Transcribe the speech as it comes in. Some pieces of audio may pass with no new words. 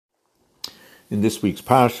In this week's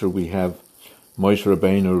parsha, we have Moshe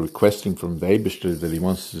Rabbeinu requesting from the Eibishter that he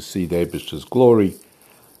wants to see the Eibishter's glory,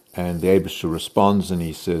 and the Eibishter responds and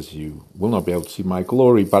he says, "You will not be able to see my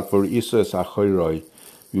glory, but for Isas Achoiroi,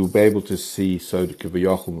 you will be able to see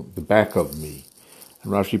the back of me."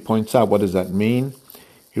 And Rashi points out, what does that mean?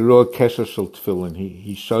 He wrote kesher shel tefillin.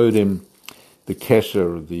 He showed him the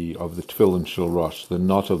kesher of the tefillin shel rosh, the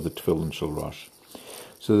knot of the tefillin shel rosh.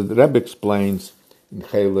 So the Rebbe explains in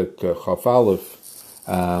Chelek Chaf Aleph,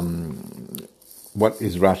 what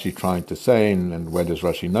is Rashi trying to say, and where does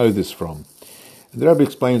Rashi know this from? And the Rebbe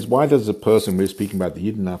explains, why does a person, we're speaking about the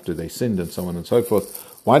Yidden after they sinned and so on and so forth,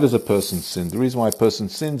 why does a person sin? The reason why a person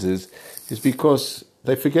sins is because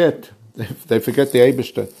they forget. They forget the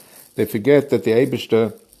Eibishter. They forget that the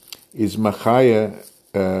Eibishter is Machaya,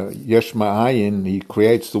 Yesh Ma'ayin, he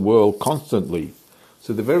creates the world constantly.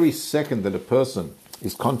 So the very second that a person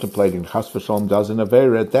is contemplating, Chas v'Shalom does an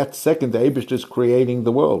Avera, at that second the Eibishter is creating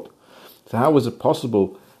the world. So how is it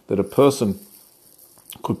possible that a person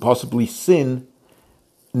could possibly sin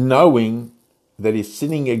knowing that he's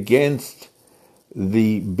sinning against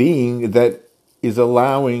the being that is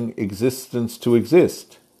allowing existence to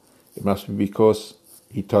exist? It must be because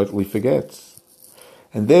he totally forgets.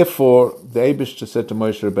 And therefore, the Eibishter said to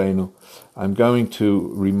Moshe Rabbeinu, I'm going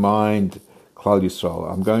to remind Klal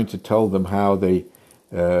Yisrael, I'm going to tell them how they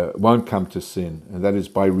won't come to sin, and that is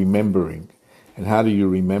by remembering. And how do you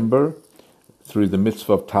remember? Through the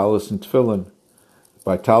mitzvah of talis and tefillin.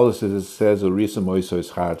 By talis it says, Orisa moishe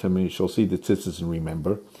is chartem, and you shall see the tzitzis and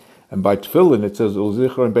remember. And by tefillin it says,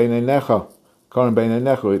 Ulzichar beinei necha, karim beinei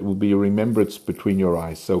necha, it will be a remembrance between your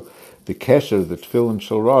eyes. So the kesher, the tefillin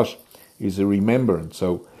shel rosh, is a remembrance.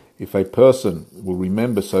 So if a person will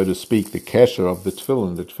remember, so to speak, the kesher of the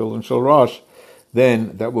tefillin shel rosh,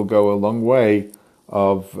 then that will go a long way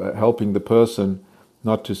of helping the person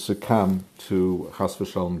not to succumb to Chas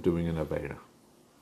v'Shalom doing an Avera.